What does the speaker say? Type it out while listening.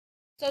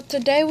So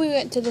today we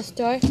went to the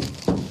store.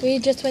 We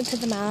just went to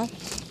the mall.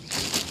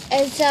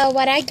 And so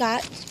what I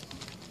got,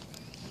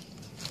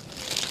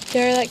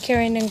 they're like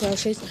carrying in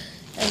groceries.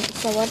 And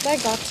so what I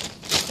got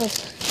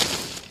was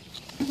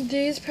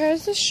these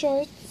pairs of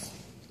shorts.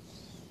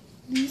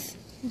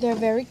 They're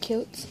very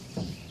cute.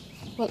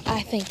 Well,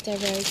 I think they're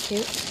very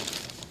cute.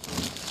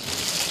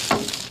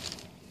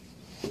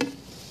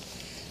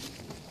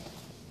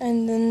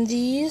 And then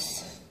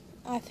these,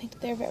 I think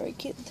they're very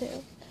cute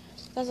too.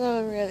 That's all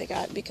I really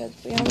got because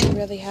we only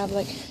really have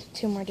like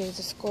 2 more days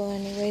of school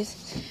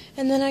anyways.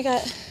 And then I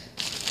got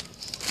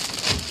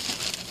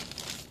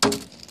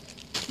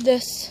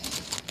this.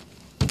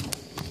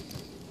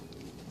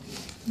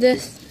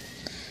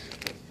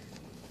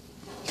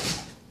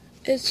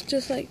 It's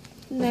just like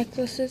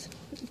necklaces,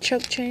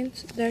 choke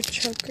chains. They're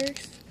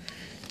chokers,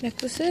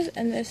 necklaces,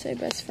 and they say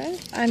best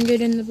friend. I'm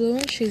getting the blue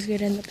one, she's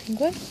getting the pink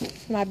one.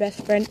 My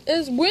best friend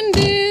is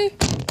Wendy.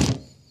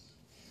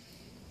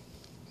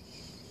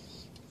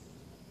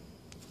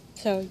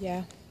 So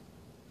yeah,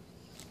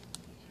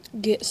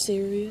 get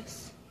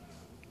serious.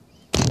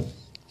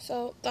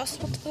 So that's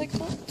what I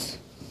got.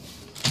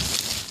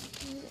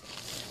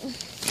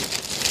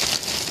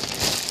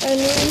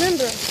 And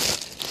remember,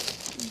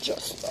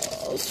 just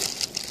balls.